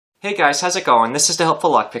Hey guys, how's it going? This is the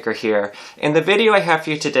Helpful Lock Picker here, and the video I have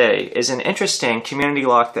for you today is an interesting community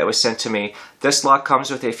lock that was sent to me. This lock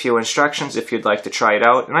comes with a few instructions if you'd like to try it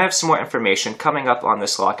out, and I have some more information coming up on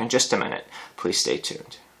this lock in just a minute. Please stay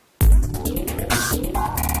tuned.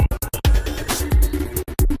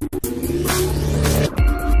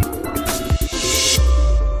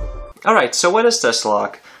 Alright, so what is this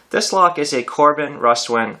lock? This lock is a Corbin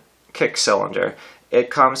Russwin kick cylinder. It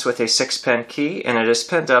comes with a 6-pin key, and it is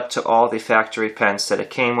pinned up to all the factory pins that it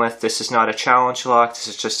came with. This is not a challenge lock, this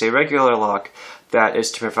is just a regular lock that is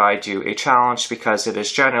to provide you a challenge because it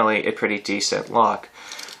is generally a pretty decent lock.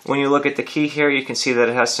 When you look at the key here, you can see that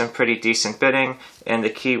it has some pretty decent bitting, and the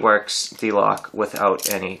key works the lock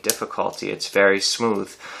without any difficulty. It's very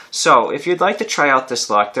smooth. So, if you'd like to try out this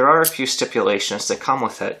lock, there are a few stipulations that come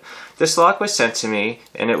with it. This lock was sent to me,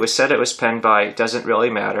 and it was said it was pinned by doesn't really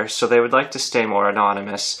matter, so they would like to stay more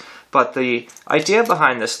anonymous. But the idea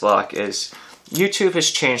behind this lock is YouTube has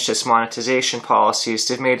changed its monetization policies.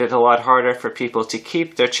 They've made it a lot harder for people to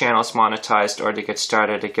keep their channels monetized or to get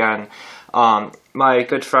started again. My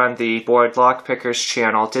good friend, the Bored Lock Picker's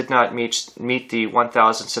channel, did not meet the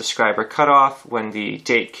 1,000 subscriber cutoff when the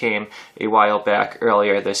date came a while back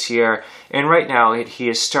earlier this year. And right now, he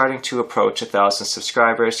is starting to approach 1,000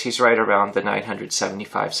 subscribers. He's right around the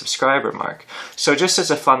 975 subscriber mark. So just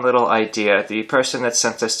as a fun little idea, the person that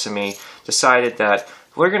sent this to me decided that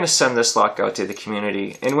we're going to send this lock out to the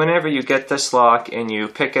community. And whenever you get this lock and you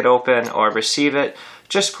pick it open or receive it,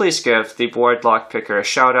 just please give the Bored Lock Picker a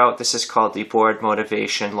shout out. This is called the Bored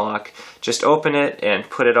Motivation Lock. Just open it and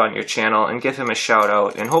put it on your channel and give him a shout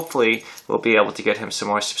out, and hopefully we'll be able to get him some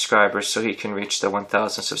more subscribers so he can reach the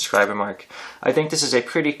 1,000 subscriber mark. I think this is a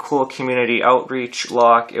pretty cool community outreach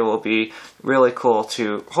lock. It will be really cool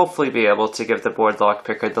to hopefully be able to give the Bored Lock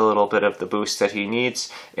Picker the little bit of the boost that he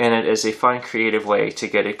needs, and it is a fun, creative way to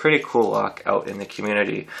get a pretty cool lock out in the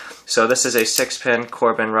community. So this is a 6-pin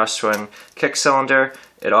Corbin Russwin kick cylinder.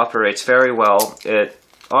 It operates very well. It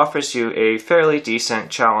offers you a fairly decent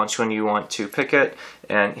challenge when you want to pick it,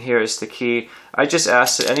 and here's the key. I just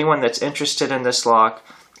ask that anyone that's interested in this lock,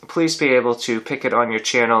 please be able to pick it on your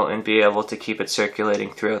channel and be able to keep it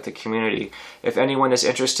circulating throughout the community. If anyone is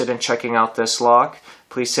interested in checking out this lock,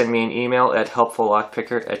 please send me an email at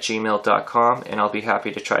helpfullockpicker@gmail.com, and I'll be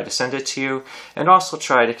happy to try to send it to you. And also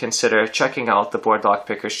try to consider checking out the Bored Lock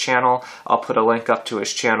Picker's channel. I'll put a link up to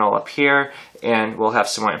his channel up here, and we'll have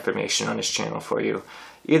some more information on his channel for you.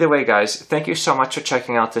 Either way, guys, thank you so much for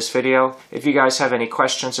checking out this video. If you guys have any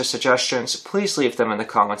questions or suggestions, please leave them in the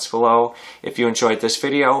comments below. If you enjoyed this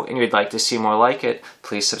video and you'd like to see more like it,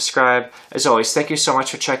 please subscribe. As always, thank you so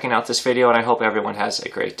much for checking out this video, and I hope everyone has a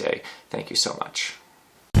great day. Thank you so much.